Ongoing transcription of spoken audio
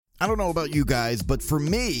I don't know about you guys, but for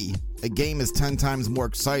me, a game is 10 times more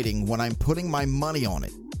exciting when I'm putting my money on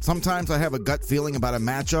it. Sometimes I have a gut feeling about a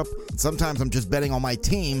matchup, and sometimes I'm just betting on my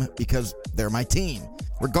team because they're my team.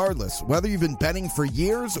 Regardless, whether you've been betting for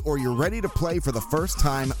years or you're ready to play for the first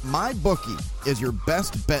time, MyBookie is your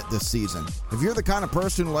best bet this season. If you're the kind of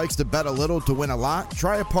person who likes to bet a little to win a lot,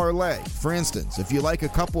 try a parlay. For instance, if you like a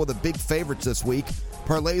couple of the big favorites this week,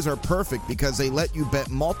 parlays are perfect because they let you bet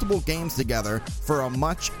multiple games together for a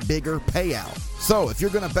much bigger payout. So if you're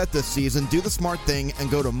going to bet this season, do the smart thing and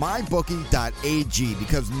go to mybookie.ag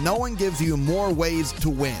because no one gives you more ways to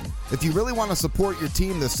win. If you really want to support your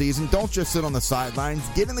team this season, don't just sit on the sidelines.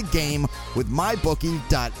 Get in the game with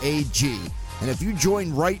mybookie.ag. And if you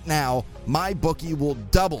join right now, MyBookie will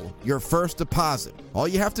double your first deposit. All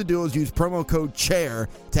you have to do is use promo code CHAIR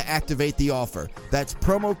to activate the offer. That's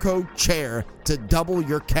promo code CHAIR to double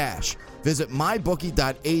your cash. Visit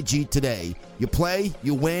mybookie.ag today. You play,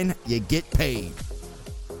 you win, you get paid.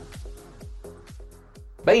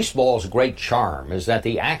 Baseball's great charm is that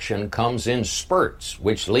the action comes in spurts,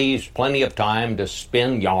 which leaves plenty of time to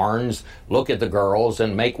spin yarns, look at the girls,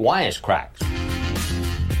 and make wisecracks.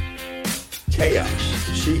 Chaos,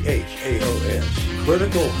 C-H-A-O-S,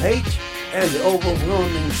 critical hate, and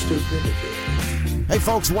overwhelming stupidity. Hey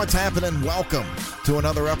folks, what's happening? Welcome to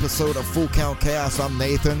another episode of Full Count Chaos. I'm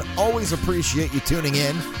Nathan. Always appreciate you tuning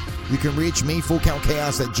in. You can reach me,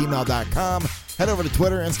 fullcountchaos@gmail.com. Head over to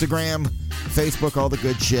Twitter, Instagram, Facebook, all the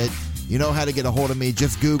good shit. You know how to get a hold of me.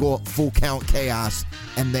 Just Google Full Count Chaos,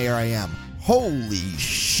 and there I am. Holy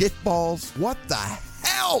shitballs. What the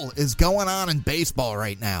hell is going on in baseball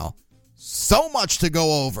right now? So much to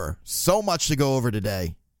go over. So much to go over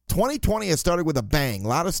today. 2020 has started with a bang. A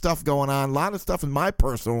lot of stuff going on. A lot of stuff in my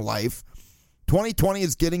personal life. 2020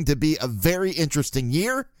 is getting to be a very interesting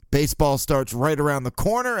year. Baseball starts right around the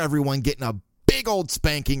corner. Everyone getting a big old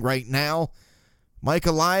spanking right now. Mike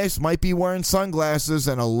Elias might be wearing sunglasses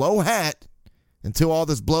and a low hat until all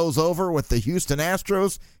this blows over with the Houston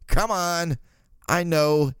Astros. Come on. I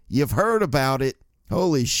know. You've heard about it.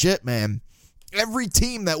 Holy shit, man. Every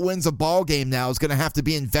team that wins a ball game now is going to have to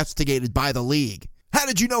be investigated by the league. How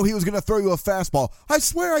did you know he was going to throw you a fastball? I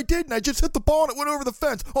swear I didn't. I just hit the ball and it went over the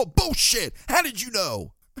fence. Oh, bullshit. How did you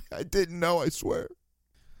know? I didn't know, I swear.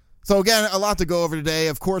 So again, a lot to go over today.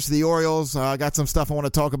 Of course, the Orioles. I got some stuff I want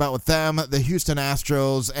to talk about with them. The Houston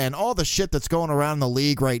Astros and all the shit that's going around the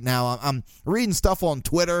league right now. I'm reading stuff on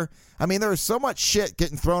Twitter. I mean, there's so much shit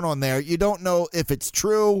getting thrown on there. You don't know if it's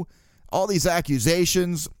true. All these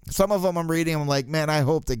accusations, some of them I'm reading, I'm like, man, I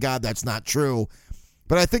hope to God that's not true.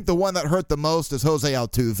 But I think the one that hurt the most is Jose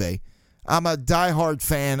Altuve. I'm a diehard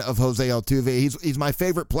fan of Jose Altuve. He's my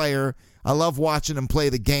favorite player. I love watching him play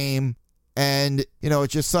the game. And, you know,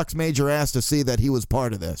 it just sucks major ass to see that he was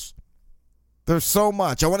part of this. There's so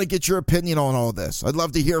much. I want to get your opinion on all this. I'd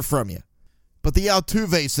love to hear from you. But the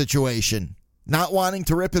Altuve situation, not wanting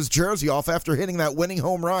to rip his jersey off after hitting that winning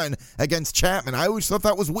home run against Chapman. I always thought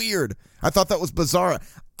that was weird. I thought that was bizarre.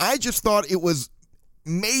 I just thought it was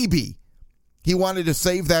maybe he wanted to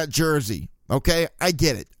save that jersey. Okay, I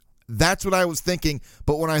get it. That's what I was thinking.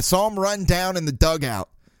 But when I saw him run down in the dugout,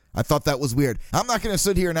 I thought that was weird. I'm not going to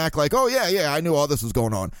sit here and act like, oh, yeah, I knew all this was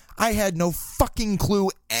going on. I had no fucking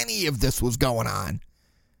clue any of this was going on.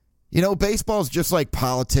 You know, baseball's just like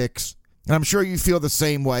politics. And I'm sure you feel the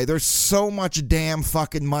same way. There's so much damn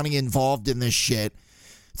fucking money involved in this shit.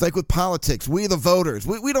 It's like with politics. We, the voters,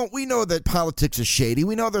 we know that politics is shady.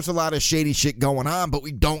 We know there's a lot of shady shit going on, but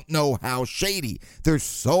we don't know how shady. There's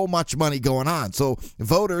so much money going on. So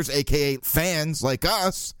voters, a.k.a. fans like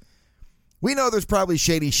us, we know there's probably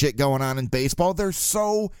shady shit going on in baseball. There's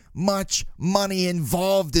so much money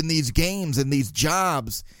involved in these games and these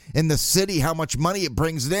jobs in the city, how much money it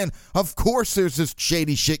brings in. Of course there's this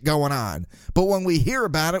shady shit going on. But when we hear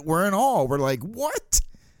about it, we're in awe. We're like, what?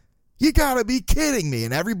 You gotta be kidding me.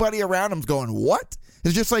 And everybody around him's going, what?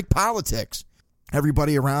 It's just like politics.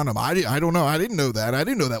 Everybody around him, I don't know. I didn't know that. I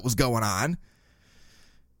didn't know that was going on.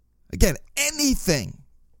 Again, anything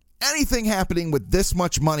happening with this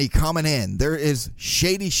much money coming in, there is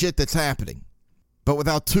shady shit that's happening. But with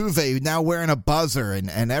Altuve now wearing a buzzer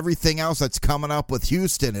and everything else that's coming up with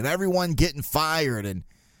Houston and everyone getting fired and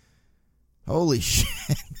holy shit.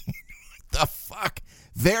 What the fuck?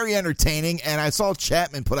 Very entertaining. And I saw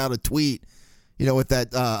Chapman put out a tweet, you know, with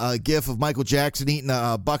that gif of Michael Jackson eating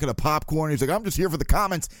a bucket of popcorn. He's like, I'm just here for the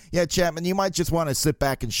comments. Yeah, Chapman, you might just want to sit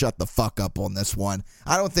back and shut the fuck up on this one.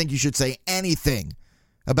 I don't think you should say anything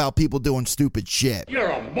about people doing stupid shit.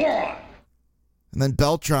 You're a moron. And then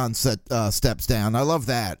Beltran steps down. I love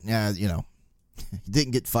that. Yeah, you know, he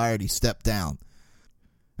didn't get fired. He stepped down.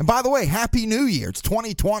 And by the way, Happy New Year. It's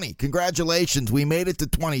 2020. Congratulations. We made it to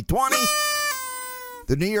 2020.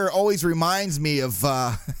 The new year always reminds me of,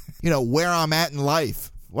 where I'm at in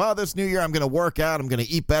life. Well, this new year I'm going to work out. I'm going to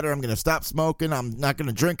eat better. I'm going to stop smoking. I'm not going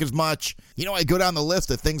to drink as much. I go down the list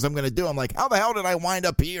of things I'm going to do. I'm like, how the hell did I wind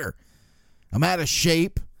up here? I'm out of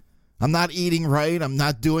shape. I'm not eating right. I'm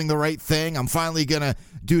not doing the right thing. I'm finally going to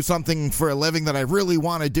do something for a living that I really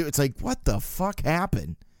want to do. It's like, what the fuck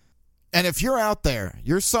happened? And if you're out there,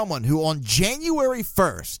 you're someone who on January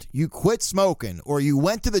 1st, you quit smoking, or you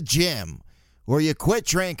went to the gym, or you quit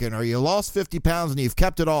drinking, or you lost 50 pounds and you've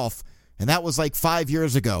kept it off, and that was like 5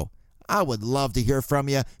 years ago, I would love to hear from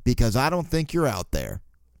you, because I don't think you're out there.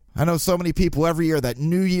 I know so many people every year, that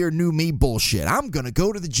new year, new me bullshit. I'm going to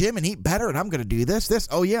go to the gym and eat better, and I'm going to do this.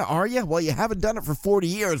 Oh, yeah, are you? Well, you haven't done it for 40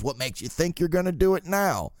 years. What makes you think you're going to do it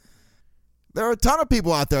now? There are a ton of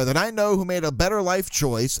people out there that I know who made a better life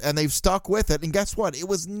choice, and they've stuck with it, and guess what? It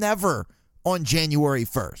was never on January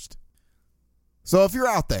 1st. So if you're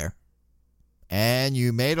out there, and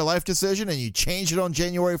you made a life decision, and you changed it on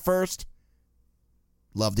January 1st,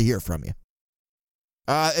 love to hear from you.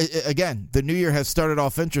 Again, the new year has started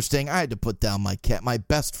off interesting. I had to put down my cat, my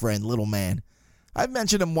best friend, Little Man. I've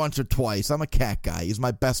mentioned him once or twice. I'm a cat guy. He's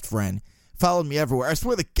my best friend. Followed me everywhere. I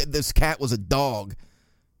swear this cat was a dog.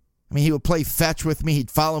 I mean, he would play fetch with me. He'd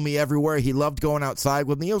follow me everywhere. He loved going outside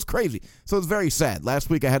with me. It was crazy. So it was very sad. Last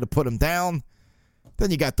week I had to put him down. Then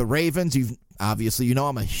you got the Ravens. Obviously,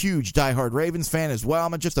 I'm a huge diehard Ravens fan as well.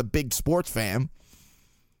 I'm just a big sports fan.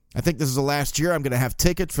 I think this is the last year I'm going to have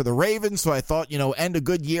tickets for the Ravens. So I thought, end a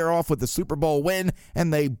good year off with the Super Bowl win.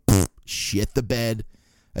 And they shit the bed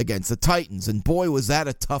against the Titans. And boy, was that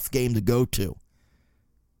a tough game to go to.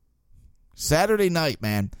 Saturday night,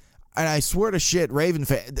 man. And I swear to shit, Raven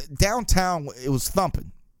fan, downtown, it was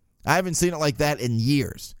thumping. I haven't seen it like that in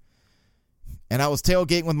years. And I was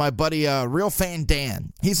tailgating with my buddy, Real Fan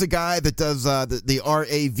Dan. He's the guy that does the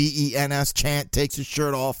RAVENS chant, takes his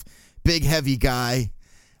shirt off, big, heavy guy.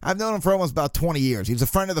 I've known him for almost about 20 years. He's a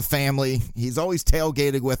friend of the family. He's always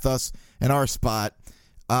tailgated with us in our spot.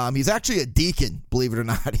 He's actually a deacon, believe it or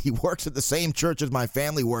not. He works at the same church as my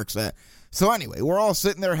family works at. So anyway, we're all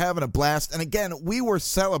sitting there having a blast. And again, we were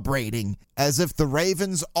celebrating as if the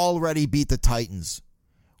Ravens already beat the Titans.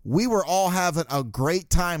 We were all having a great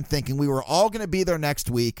time thinking we were all going to be there next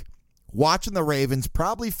week, watching the Ravens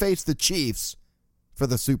probably face the Chiefs for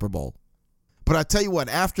the Super Bowl. But I tell you what,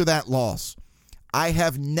 after that loss, I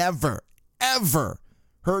have never, ever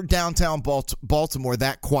heard downtown Baltimore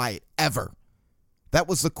that quiet, ever. That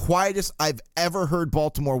was the quietest I've ever heard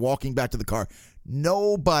Baltimore walking back to the car.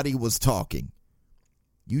 Nobody was talking.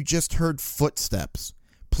 You just heard footsteps.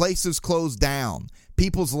 Places closed down.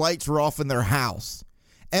 People's lights were off in their house.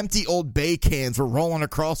 Empty old Bay cans were rolling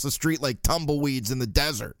across the street like tumbleweeds in the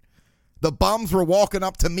desert. The bums were walking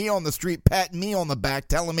up to me on the street, patting me on the back,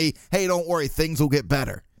 telling me, hey, don't worry, things will get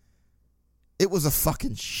better. It was a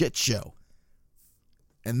fucking shit show.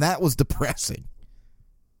 And that was depressing.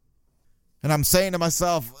 And I'm saying to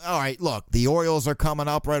myself, all right, look, the Orioles are coming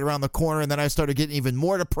up right around the corner. And then I started getting even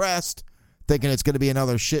more depressed, thinking it's going to be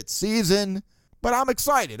another shit season. But I'm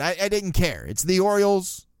excited. I didn't care. It's the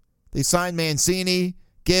Orioles. They signed Mancini,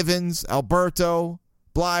 Givens, Alberto,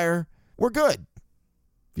 Blyer. We're good.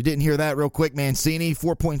 If you didn't hear that real quick, Mancini,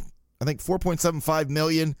 $4.75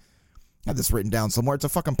 million. I had this written down somewhere. It's a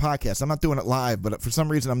fucking podcast. I'm not doing it live, but for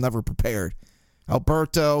some reason I'm never prepared.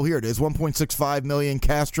 Alberto, here it is, $1.65 million.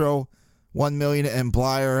 Castro, $1 million, and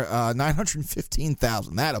Blyer,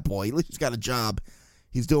 $915,000. That a boy. At least he's got a job.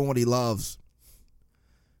 He's doing what he loves.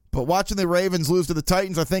 But watching the Ravens lose to the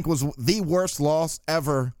Titans, I think, was the worst loss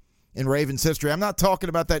ever in Ravens history. I'm not talking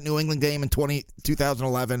about that New England game in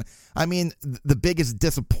 2011. I mean, the biggest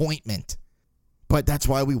disappointment. But that's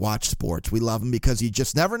why we watch sports. We love them because you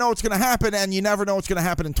just never know what's going to happen, and you never know what's going to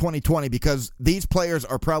happen in 2020 because these players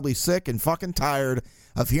are probably sick and fucking tired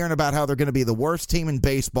of hearing about how they're going to be the worst team in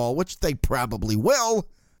baseball, which they probably will,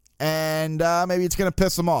 and maybe it's going to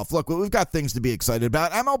piss them off. Look, we've got things to be excited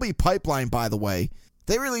about. MLB Pipeline, by the way,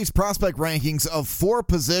 they released prospect rankings of 4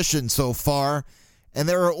 positions so far, and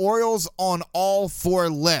there are Orioles on all 4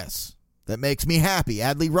 lists. That makes me happy.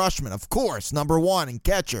 Adley Rutschman, of course, number 1 in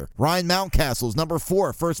catcher. Ryan Mountcastle's number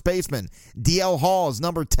 4, first baseman. DL Hall is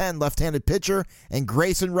number 10, left-handed pitcher. And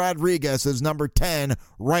Grayson Rodriguez is number 10,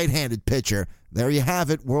 right-handed pitcher. There you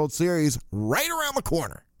have it, World Series right around the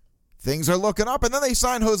corner. Things are looking up, and then they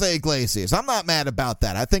signed Jose Iglesias. I'm not mad about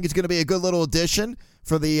that. I think it's going to be a good little addition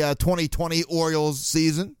for the 2020 Orioles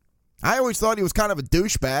season. I always thought he was kind of a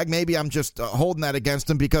douchebag. Maybe I'm just holding that against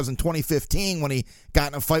him because in 2015 when he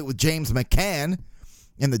got in a fight with James McCann,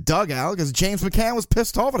 in the dugout because James McCann was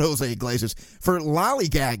pissed off at Jose Iglesias for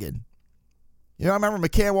lollygagging. You know, I remember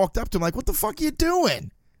McCann walked up to him like, what the fuck are you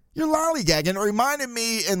doing? You're lollygagging. It reminded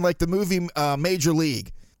me in like the movie Major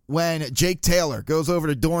League when Jake Taylor goes over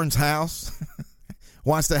to Dorn's house,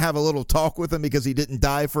 wants to have a little talk with him because he didn't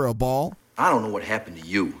dive for a ball. I don't know what happened to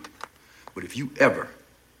you, but if you ever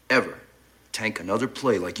tank another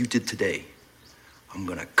play like you did today, I'm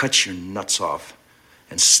going to cut your nuts off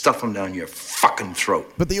and stuff them down your fucking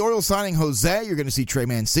throat. But the Orioles signing Jose, you're going to see Trey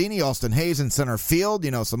Mancini, Austin Hayes in center field.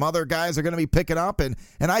 You know, some other guys are going to be picking up. And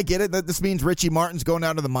I get it that this means Richie Martin's going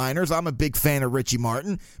down to the minors. I'm a big fan of Richie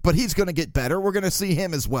Martin, but he's going to get better. We're going to see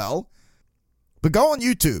him as well. But go on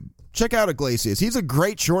YouTube. Check out Iglesias. He's a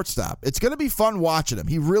great shortstop. It's going to be fun watching him.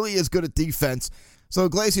 He really is good at defense. So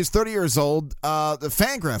Iglesias, 30 years old, the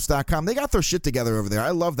Fangraphs.com, they got their shit together over there.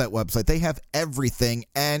 I love that website. They have everything.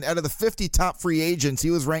 And out of the 50 top free agents, he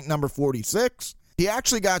was ranked number 46. He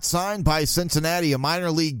actually got signed by Cincinnati, a minor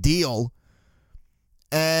league deal.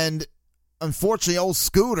 And unfortunately, old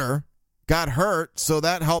Scooter got hurt, so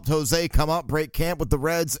that helped Jose come up, break camp with the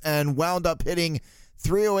Reds, and wound up hitting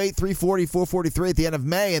 308, 340, 443 at the end of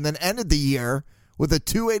May, and then ended the year with a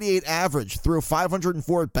 288 average through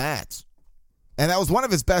 504 at-bats. And that was one of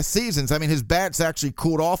his best seasons. I mean, his bat's actually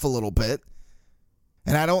cooled off a little bit.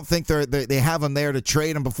 And I don't think they have him there to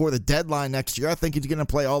trade him before the deadline next year. I think he's going to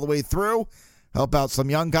play all the way through, help out some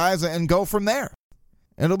young guys, and go from there.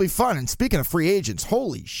 And it'll be fun. And speaking of free agents,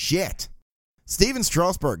 holy shit. Steven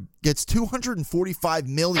Strasburg gets $245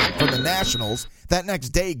 million from the Nationals. That next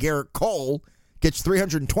day, Garrett Cole gets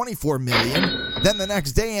 $324 million. Then the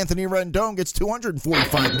next day, Anthony Rendon gets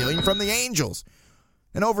 $245 million from the Angels.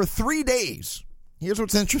 And over 3 days, here's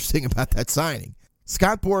what's interesting about that signing.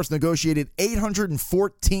 Scott Boras negotiated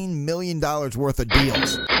 $814 million worth of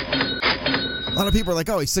deals. A lot of people are like,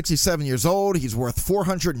 oh, he's 67 years old. He's worth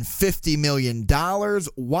 $450 million.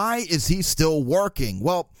 Why is he still working?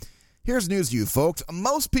 Well, here's news to you, folks.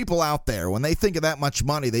 Most people out there, when they think of that much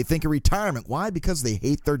money, they think of retirement. Why? Because they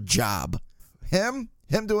hate their job. Him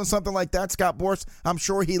doing something like that, Scott Boras, I'm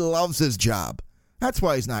sure he loves his job. That's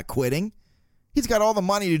why he's not quitting. He's got all the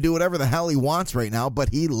money to do whatever the hell he wants right now, but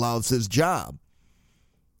he loves his job.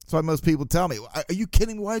 That's why most people tell me, are you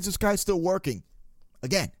kidding me? Why is this guy still working?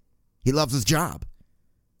 Again, he loves his job.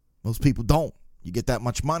 Most people don't. You get that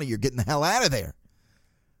much money, you're getting the hell out of there.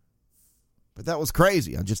 But that was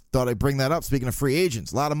crazy. I just thought I'd bring that up. Speaking of free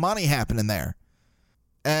agents, a lot of money happening there.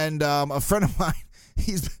 And a friend of mine,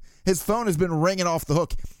 his phone has been ringing off the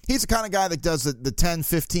hook. He's the kind of guy that does the 10,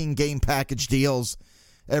 15 game package deals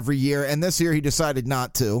every year, and this year he decided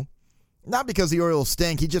not to. Not because the Orioles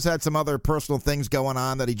stink. He just had some other personal things going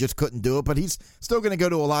on that he just couldn't do it, but he's still going to go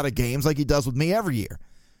to a lot of games like he does with me every year.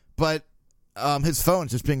 But his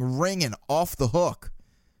phone's just been ringing off the hook.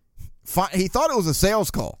 He thought it was a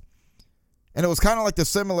sales call, and it was kind of like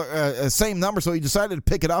the same number, so he decided to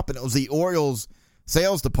pick it up, and it was the Orioles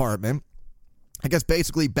sales department, I guess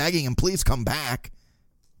basically begging him, please come back.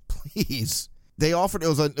 Please. They offered,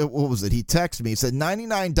 what was it? He texted me. He said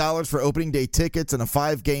 $99 for opening day tickets and a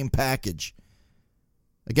 5-game package.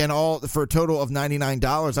 Again, all for a total of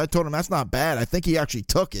 $99. I told him that's not bad. I think he actually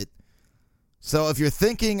took it. So if you're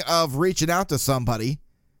thinking of reaching out to somebody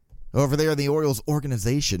over there in the Orioles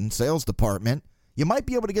organization, sales department, you might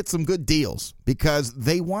be able to get some good deals because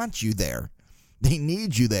they want you there. They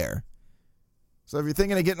need you there. So if you're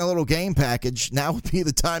thinking of getting a little game package, now would be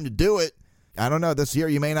the time to do it. I don't know. This year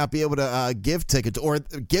you may not be able to give tickets, or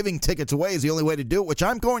giving tickets away is the only way to do it, which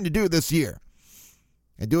I'm going to do this year.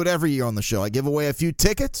 I do it every year on the show. I give away a few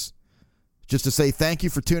tickets just to say thank you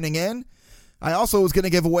for tuning in. I also was going to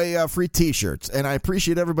give away free T-shirts, and I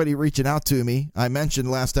appreciate everybody reaching out to me. I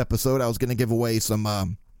mentioned last episode I was going to give away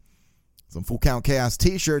some Full Count Chaos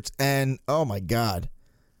T-shirts, and oh my God.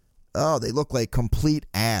 Oh, they look like complete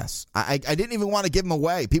ass. I didn't even want to give them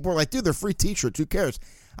away. People were like, dude, they're free T-shirts. Who cares?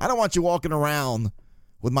 I don't want you walking around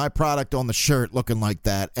with my product on the shirt looking like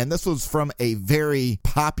that. And this was from a very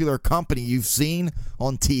popular company you've seen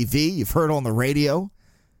on TV. You've heard on the radio.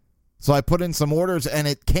 So I put in some orders, and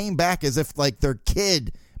it came back as if like their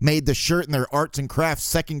kid made the shirt in their arts and crafts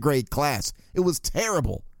second grade class. It was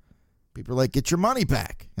terrible. People are like, get your money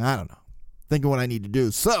back. I don't know. Thinking what I need to do.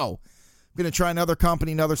 So I'm going to try another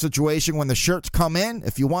company, another situation. When the shirts come in,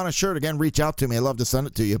 if you want a shirt, again, reach out to me. I'd love to send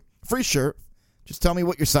it to you. Free shirt. Just tell me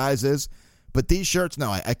what your size is. But these shirts, no,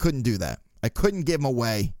 I couldn't do that. I couldn't give them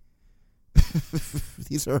away.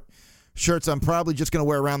 These are shirts I'm probably just going to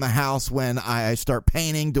wear around the house when I start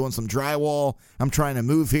painting, doing some drywall. I'm trying to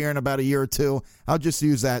move here in about a year or two. I'll just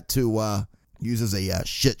use that to use as a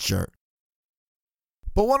shit shirt.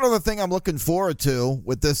 But one other thing I'm looking forward to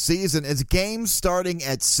with this season is games starting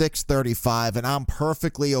at 6:35, and I'm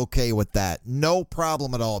perfectly okay with that. No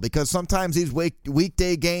problem at all, because sometimes these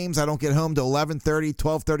weekday games, I don't get home till 11:30,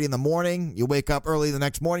 12:30 in the morning. You wake up early the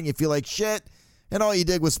next morning, you feel like shit, and all you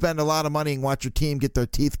did was spend a lot of money and watch your team get their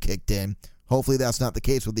teeth kicked in. Hopefully that's not the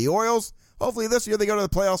case with the Orioles. Hopefully this year they go to the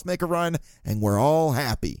playoffs, make a run, and we're all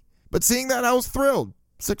happy. But seeing that, I was thrilled.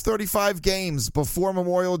 6:35 games before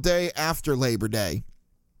Memorial Day, after Labor Day.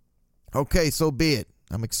 Okay, so be it.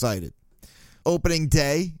 I'm excited. Opening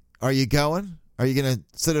day, are you going? Are you going to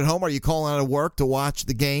sit at home? Are you calling out of work to watch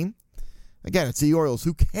the game? Again, it's the Orioles.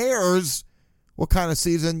 Who cares what kind of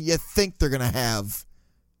season you think they're going to have?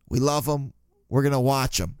 We love them. We're going to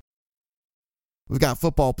watch them. We've got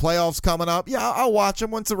football playoffs coming up. Yeah, I'll watch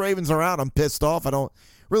them. Once the Ravens are out, I'm pissed off. I don't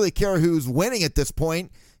really care who's winning at this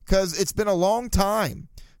point, because it's been a long time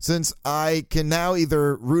since I can now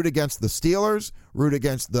either root against the Steelers, root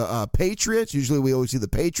against the Patriots. Usually we always see the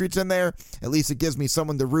Patriots in there. At least it gives me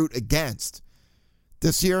someone to root against.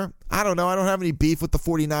 This year, I don't know. I don't have any beef with the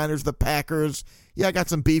 49ers, the Packers. Yeah, I got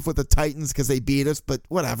some beef with the Titans because they beat us, but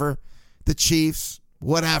whatever. The Chiefs,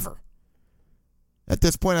 whatever. At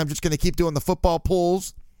this point, I'm just going to keep doing the football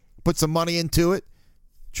pools, put some money into it,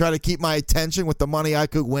 try to keep my attention with the money I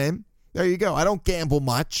could win. There you go. I don't gamble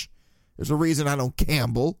much. There's a reason I don't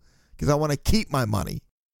gamble, because I want to keep my money.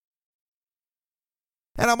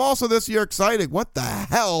 And I'm also this year excited. What the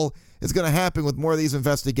hell is going to happen with more of these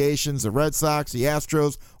investigations? The Red Sox, the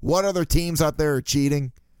Astros, what other teams out there are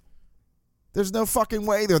cheating? There's no fucking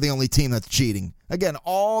way they're the only team that's cheating. Again,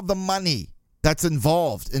 all the money that's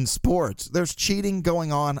involved in sports, there's cheating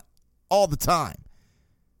going on all the time.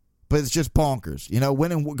 But it's just bonkers. You know,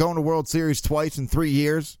 going to World Series twice in 3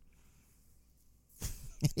 years.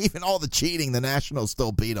 Even all the cheating, the Nationals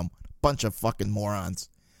still beat them. Bunch of fucking morons.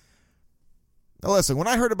 Now listen, when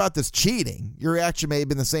I heard about this cheating, your reaction may have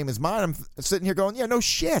been the same as mine. I'm sitting here going, yeah, no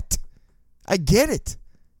shit. I get it.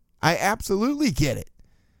 I absolutely get it.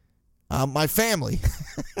 My family,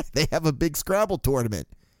 they have a big Scrabble tournament.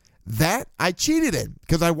 That I cheated in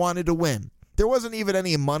because I wanted to win. There wasn't even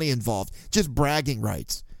any money involved. Just bragging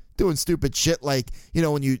rights. Doing stupid shit like, you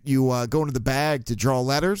know, when you go into the bag to draw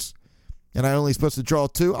letters, and I'm only supposed to draw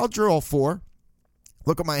 2, I'll draw 4.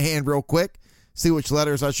 Look at my hand real quick, see which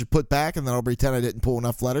letters I should put back, and then I'll pretend I didn't pull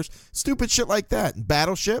enough letters. Stupid shit like that.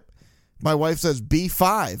 Battleship, my wife says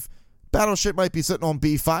B5. Battleship might be sitting on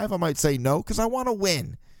B5. I might say no because I want to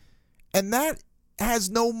win. And that has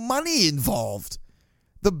no money involved.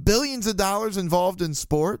 The billions of dollars involved in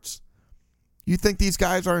sports, you think these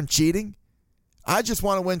guys aren't cheating? I just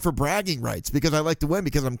want to win for bragging rights because I like to win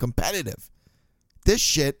because I'm competitive. This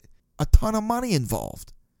shit, a ton of money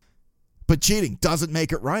involved. But cheating doesn't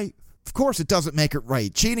make it right. Of course it doesn't make it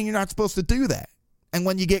right. Cheating, you're not supposed to do that. And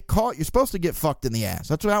when you get caught, you're supposed to get fucked in the ass.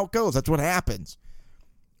 That's how it goes. That's what happens.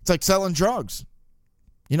 It's like selling drugs.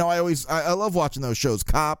 You know, I love watching those shows,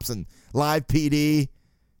 Cops and Live PD,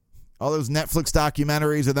 all those Netflix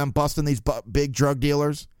documentaries of them busting these big drug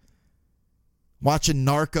dealers. Watching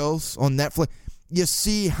Narcos on Netflix. You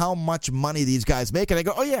see how much money these guys make, and I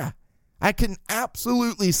go, oh yeah, I can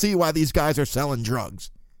absolutely see why these guys are selling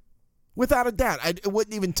drugs. Without a doubt. It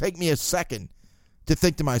wouldn't even take me a second to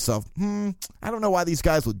think to myself, I don't know why these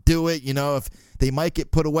guys would do it, you know, if they might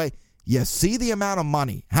get put away. You see the amount of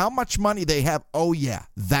money, how much money they have. Oh yeah,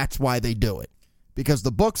 that's why they do it. Because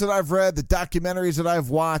the books that I've read, the documentaries that I've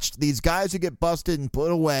watched, these guys who get busted and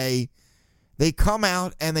put away, they come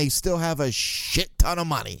out and they still have a shit ton of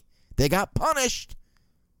money. They got punished,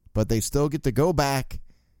 but they still get to go back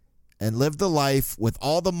and live the life with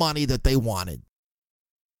all the money that they wanted.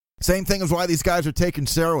 Same thing as why these guys are taking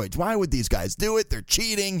steroids. Why would these guys do it? They're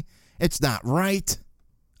cheating. It's not right.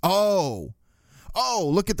 Oh,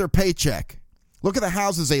 look at their paycheck. Look at the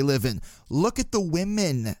houses they live in. Look at the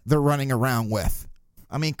women they're running around with.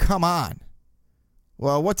 I mean, come on.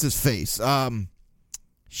 Well, what's his face?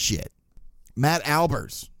 Shit. Matt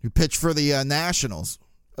Albers, who pitched for the Nationals.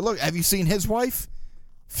 Look, have you seen his wife?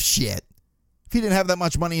 Shit. If he didn't have that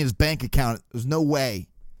much money in his bank account, there's no way.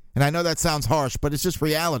 And I know that sounds harsh, but it's just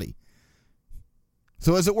reality.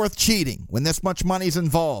 So is it worth cheating when this much money's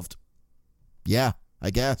involved? Yeah, I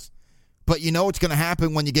guess. But you know what's going to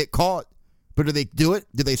happen when you get caught. But do they do it?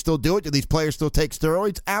 Do they still do it? Do these players still take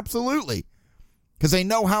steroids? Absolutely. Because they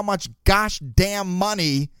know how much gosh damn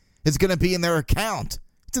money is going to be in their account.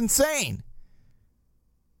 It's insane.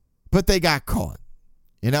 But they got caught.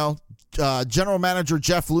 You know, General Manager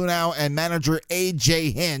Jeff Luhnow and Manager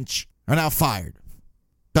A.J. Hinch are now fired.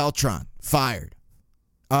 Beltran, fired.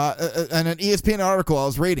 And an ESPN article I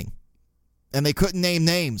was reading, and they couldn't name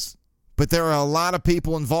names. But there are a lot of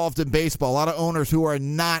people involved in baseball, a lot of owners who are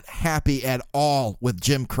not happy at all with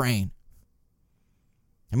Jim Crane.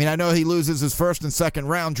 I mean, I know he loses his first and second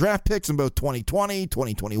round draft picks in both 2020,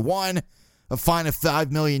 2021, a fine of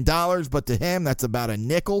 $5 million, but to him, that's about a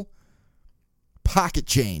nickel. Pocket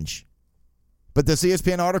change. But this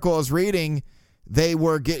ESPN article I was reading,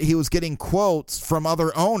 he was getting quotes from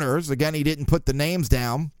other owners. Again, he didn't put the names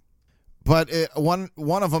down, but one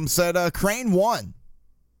of them said Crane won.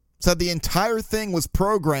 Said the entire thing was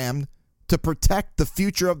programmed to protect the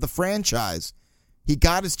future of the franchise. He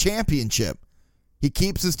got his championship. He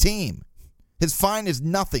keeps his team. His fine is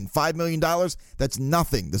nothing. $5 million, that's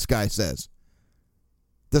nothing, this guy says.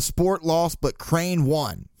 The sport lost, but Crane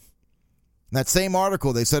won. In that same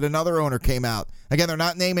article, they said another owner came out. Again, they're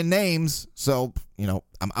not naming names, so,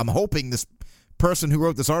 I'm hoping this person who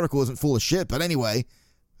wrote this article isn't full of shit. But anyway,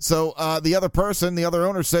 so the other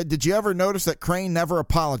owner said, did you ever notice that Crane never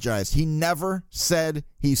apologized? He never said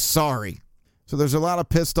he's sorry. So there's a lot of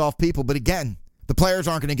pissed off people. But again, the players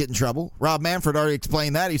aren't going to get in trouble. Rob Manfred already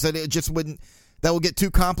explained that. He said it just that would get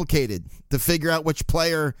too complicated to figure out which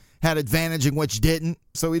player had advantage and which didn't.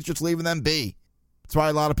 So he's just leaving them be. That's why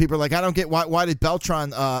a lot of people are like, I don't get why did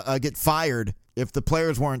Beltran get fired if the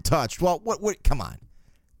players weren't touched? Well, what? Come on.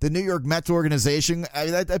 The New York Mets organization,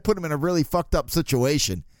 that put him in a really fucked up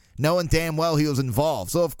situation, knowing damn well he was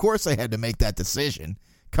involved. So, of course, they had to make that decision.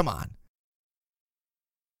 Come on.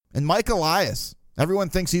 And Mike Elias, everyone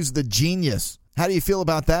thinks he's the genius. How do you feel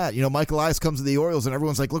about that? Mike Elias comes to the Orioles and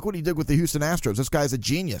everyone's like, look what he did with the Houston Astros. This guy's a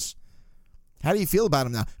genius. How do you feel about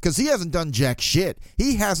him now? Because he hasn't done jack shit.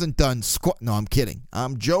 He hasn't done squat. No, I'm kidding.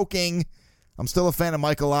 I'm joking. I'm still a fan of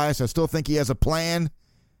Mike Elias. I still think he has a plan.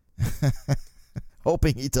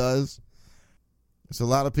 Hoping he does. There's a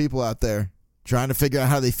lot of people out there trying to figure out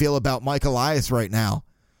how they feel about Mike Elias right now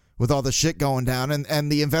with all the shit going down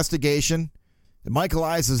and the investigation. Mike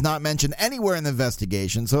Elias is not mentioned anywhere in the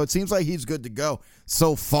investigation, so it seems like he's good to go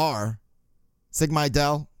so far. Sig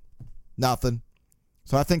Mejdal, nothing.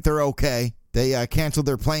 So I think they're okay. They canceled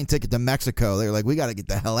their plane ticket to Mexico. They were like, we got to get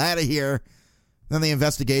the hell out of here. Then the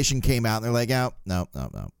investigation came out, and they're like, oh, no.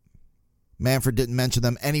 Manfred didn't mention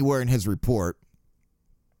them anywhere in his report.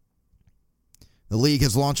 The league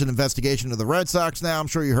has launched an investigation of the Red Sox now. I'm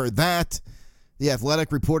sure you heard that. The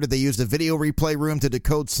Athletic reported they used a video replay room to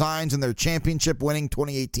decode signs in their championship-winning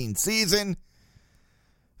 2018 season.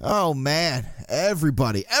 Oh, man.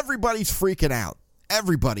 Everybody's freaking out.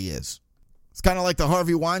 Everybody is. It's kind of like the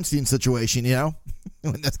Harvey Weinstein situation,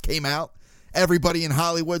 when this came out. Everybody in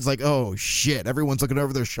Hollywood's like, oh, shit. Everyone's looking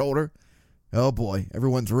over their shoulder. Oh, boy.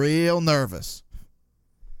 Everyone's real nervous.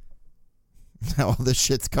 All this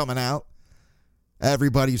shit's coming out.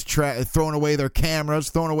 Everybody's throwing away their cameras,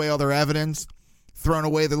 throwing away all their evidence, throwing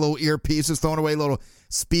away their little earpieces, throwing away little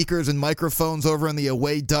speakers and microphones over in the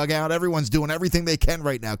away dugout. Everyone's doing everything they can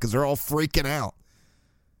right now because they're all freaking out.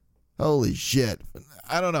 Holy shit.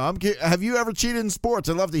 I don't know. Have you ever cheated in sports?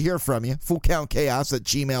 I'd love to hear from you.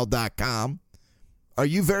 FullCountChaos@gmail.com. Are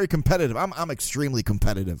you very competitive? I'm extremely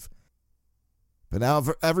competitive. But now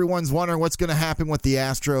everyone's wondering what's going to happen with the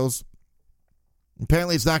Astros.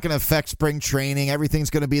 Apparently it's not going to affect spring training. Everything's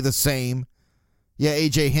going to be the same. Yeah,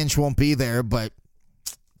 A.J. Hinch won't be there, but,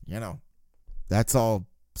 that's all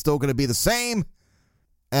still going to be the same.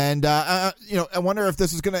 And, I wonder if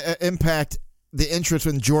this is going to impact the interest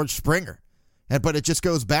in George Springer. But it just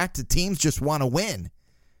goes back to teams just want to win.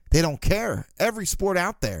 They don't care. Every sport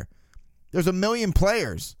out there, there's a million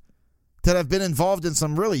players that have been involved in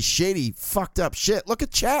some really shady, fucked up shit. Look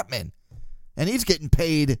at Chapman. And he's getting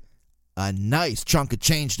paid a nice chunk of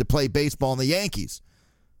change to play baseball in the Yankees.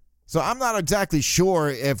 So I'm not exactly sure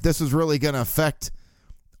if this is really going to affect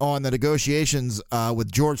on the negotiations with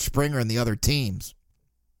George Springer and the other teams.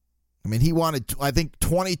 I mean, he wanted, I think,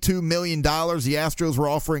 $22 million. The Astros were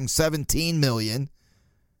offering $17 million.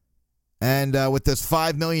 And with this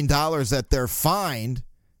 $5 million that they're fined,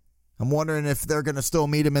 I'm wondering if they're going to still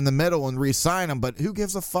meet him in the middle and re-sign him. But who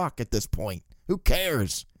gives a fuck at this point? Who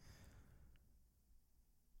cares?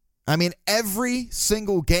 I mean, every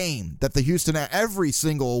single game that every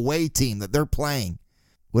single away team that they're playing,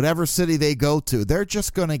 whatever city they go to, they're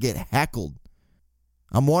just going to get heckled.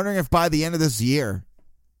 I'm wondering if by the end of this year,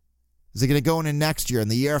 is it going to go into next year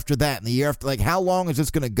and the year after that and the year after? Like, how long is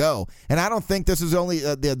this going to go? And I don't think this is only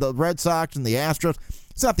the Red Sox and the Astros.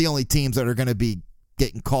 It's not the only teams that are going to be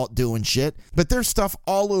getting caught doing shit. But there's stuff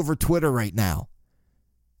all over Twitter right now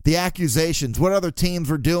The accusations, what other teams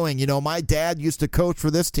were doing. You know, my dad used to coach for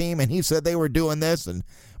this team, and he said they were doing this, and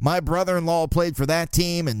my brother-in-law played for that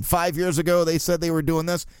team, and 5 years ago they said they were doing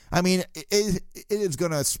this. I mean, it is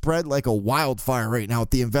going to spread like a wildfire right now with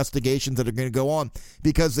the investigations that are going to go on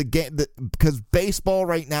because because baseball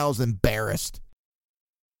right now is embarrassed.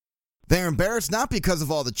 They're embarrassed not because of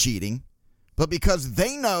all the cheating, but because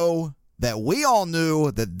they know that we all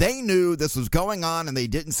knew that they knew this was going on and they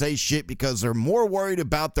didn't say shit because they're more worried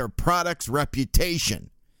about their product's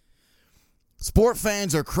reputation. Sport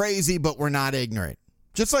fans are crazy, but we're not ignorant.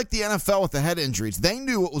 Just like the NFL with the head injuries. They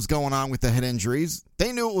knew what was going on with the head injuries.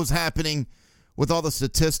 They knew what was happening with all the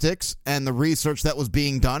statistics and the research that was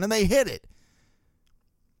being done, and they hid it.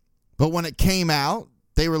 But when it came out,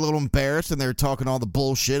 they were a little embarrassed, and they were talking all the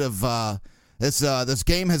bullshit of this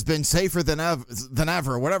game has been safer than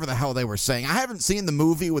ever, whatever the hell they were saying. I haven't seen the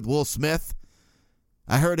movie with Will Smith.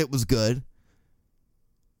 I heard it was good.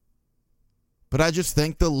 But I just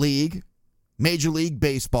think the league, Major League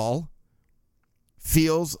Baseball,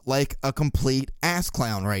 feels like a complete ass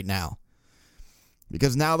clown right now.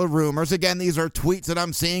 Because now the rumors, again, these are tweets that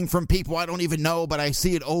I'm seeing from people I don't even know, but I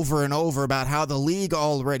see it over and over about how the league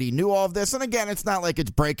already knew all of this. And again, it's not like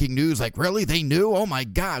it's breaking news, like, really, they knew? Oh my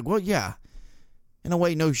God. Well, yeah. In a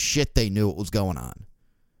way, no shit, they knew what was going on.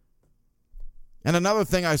 And another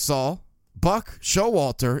thing I saw, Buck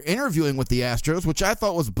Showalter interviewing with the Astros, which I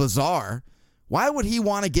thought was bizarre. Why would he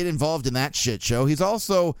want to get involved in that shit show? He's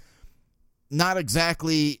also not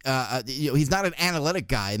exactly, he's not an analytic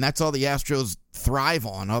guy, and that's all the Astros thrive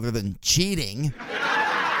on other than cheating.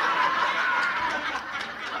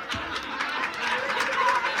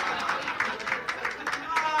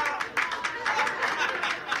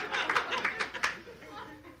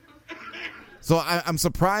 So I'm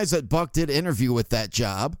surprised that Buck did interview with that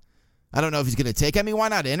job. I don't know if he's going to take it. I mean, why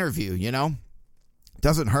not interview, you know?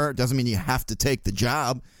 Doesn't hurt. Doesn't mean you have to take the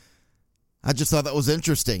job. I just thought that was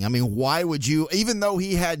interesting. I mean, why would you, even though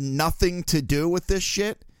he had nothing to do with this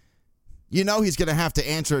shit, you know he's going to have to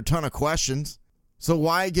answer a ton of questions. So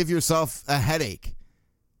why give yourself a headache?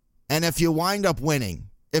 And if you wind up winning,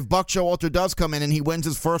 if Buck Showalter does come in and he wins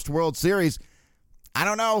his first World Series, I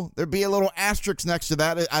don't know. There'd be a little asterisk next to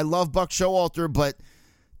that. I love Buck Showalter, but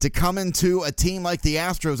to come into a team like the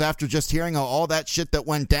Astros after just hearing all that shit that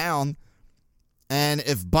went down, and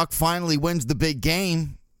if Buck finally wins the big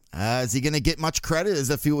game, is he going to get much credit as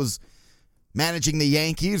if he was managing the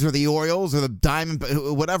Yankees or the Orioles or the Diamond,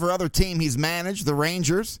 whatever other team he's managed, the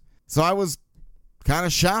Rangers? So I was kind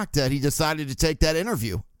of shocked that he decided to take that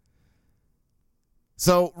interview.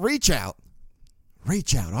 So reach out.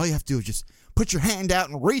 Reach out. All you have to do is just put your hand out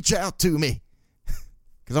and reach out to me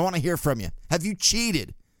because I want to hear from you. Have you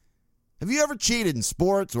cheated? Have you ever cheated in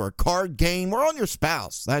sports or a card game or on your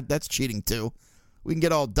spouse? That's cheating too. We can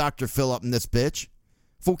get all Dr. Phil up in this bitch.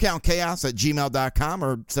 FullCountChaos@gmail.com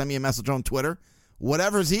or send me a message on Twitter.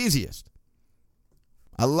 Whatever's easiest.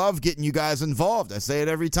 I love getting you guys involved. I say it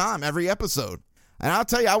every time, every episode. And I'll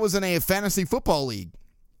tell you, I was in a fantasy football league,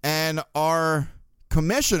 and our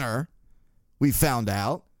commissioner, we found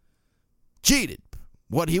out, cheated.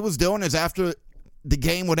 What he was doing is after the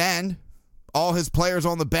game would end, all his players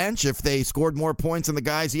on the bench, if they scored more points than the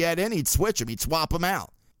guys he had in, he'd switch them. He'd swap them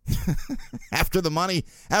out. After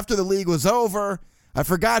the league was over, I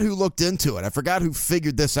forgot who looked into it. I forgot who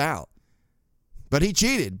figured this out. But he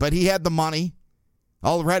cheated. But he had the money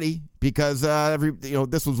already because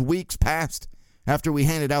this was weeks past after we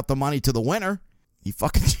handed out the money to the winner. He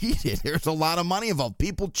fucking cheated. There's a lot of money involved.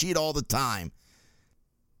 People cheat all the time.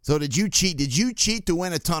 So did you cheat? Did you cheat to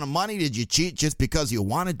win a ton of money? Did you cheat just because you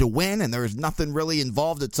wanted to win and there was nothing really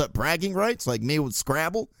involved except bragging rights like me with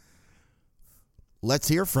Scrabble? Let's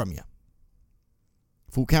hear from you.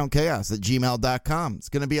 FullCountChaos@gmail.com. It's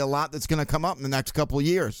going to be a lot that's going to come up in the next couple of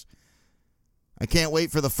years. I can't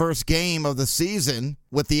wait for the first game of the season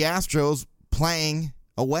with the Astros playing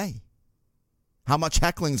away. How much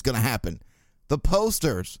heckling is going to happen? The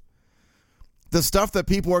posters. The stuff that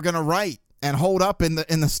people are going to write and hold up in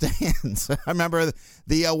the stands. I remember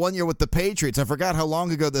the 1 year with the Patriots. I forgot how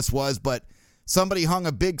long ago this was, but somebody hung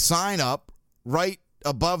a big sign up right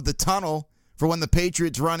above the tunnel for when the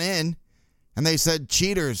Patriots run in, and they said,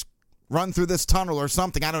 "Cheaters, run through this tunnel," or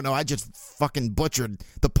something. I don't know. I just fucking butchered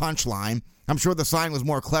the punchline. I'm sure the sign was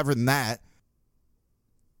more clever than that.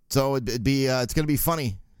 So it's going to be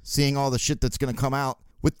funny seeing all the shit that's going to come out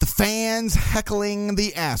with the fans heckling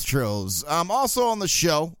the Astros. Also on the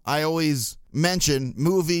show, I always mention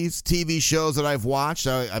movies, TV shows that I've watched.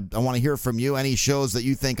 I want to hear from you. Any shows that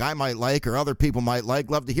you think I might like or other people might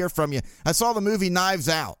like. Love to hear from you. I saw the movie Knives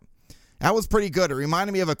Out. That was pretty good. It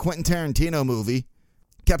reminded me of a Quentin Tarantino movie.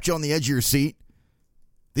 kept you on the edge of your seat.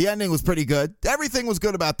 The ending was pretty good. Everything was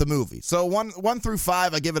good about the movie. So 1 through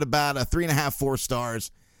 5, I give it about a 3.5, 4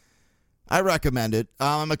 stars. I recommend it.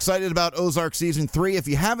 I'm excited about Ozark Season 3. If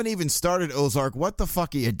you haven't even started Ozark, what the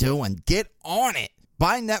fuck are you doing? Get on it.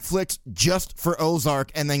 Buy Netflix just for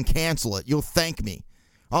Ozark and then cancel it. You'll thank me.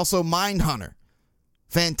 Also, Mindhunter.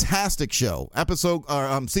 Fantastic show.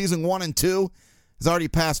 Season 1 and 2 has already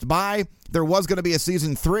passed by. There was going to be a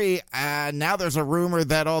Season 3, and now there's a rumor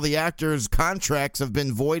that all the actors' contracts have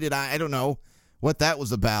been voided. I don't know what that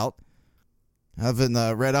was about. I haven't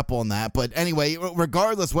read up on that. But anyway,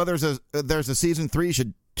 regardless whether there's a Season 3, you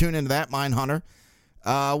should tune into that, Mindhunter.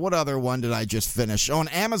 What other one did I just finish? On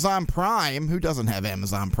Amazon Prime. Who doesn't have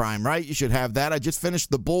Amazon Prime, right? You should have that. I just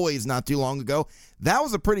finished The Boys not too long ago. That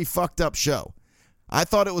was a pretty fucked up show. I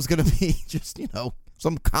thought it was going to be just,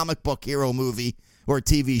 some comic book hero movie or a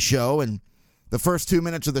TV show. And the first 2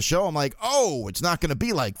 minutes of the show, I'm like, oh, it's not going to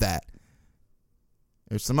be like that.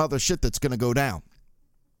 There's some other shit that's going to go down.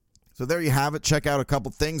 So there you have it. Check out a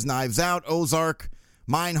couple things. Knives Out, Ozark,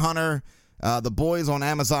 Mindhunter, The Boys on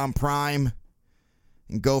Amazon Prime,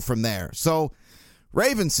 and go from there. So,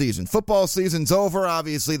 Ravens season. Football season's over.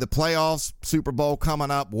 Obviously, the playoffs, Super Bowl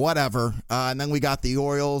coming up, whatever. And then we got the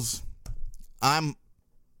Orioles. I'm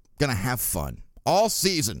going to have fun all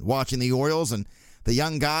season watching the Orioles and the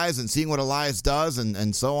young guys and seeing what Elias does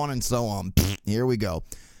and so on and so on. Here we go.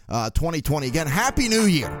 2020 again. Happy New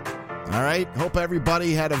Year. All right. Hope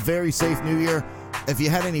everybody had a very safe New Year. If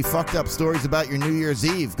you had any fucked up stories about your New Year's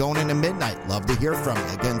Eve going into midnight, love to hear from you.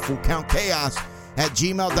 Again,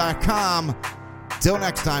 fullcountchaos@gmail.com. Till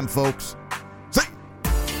next time, folks.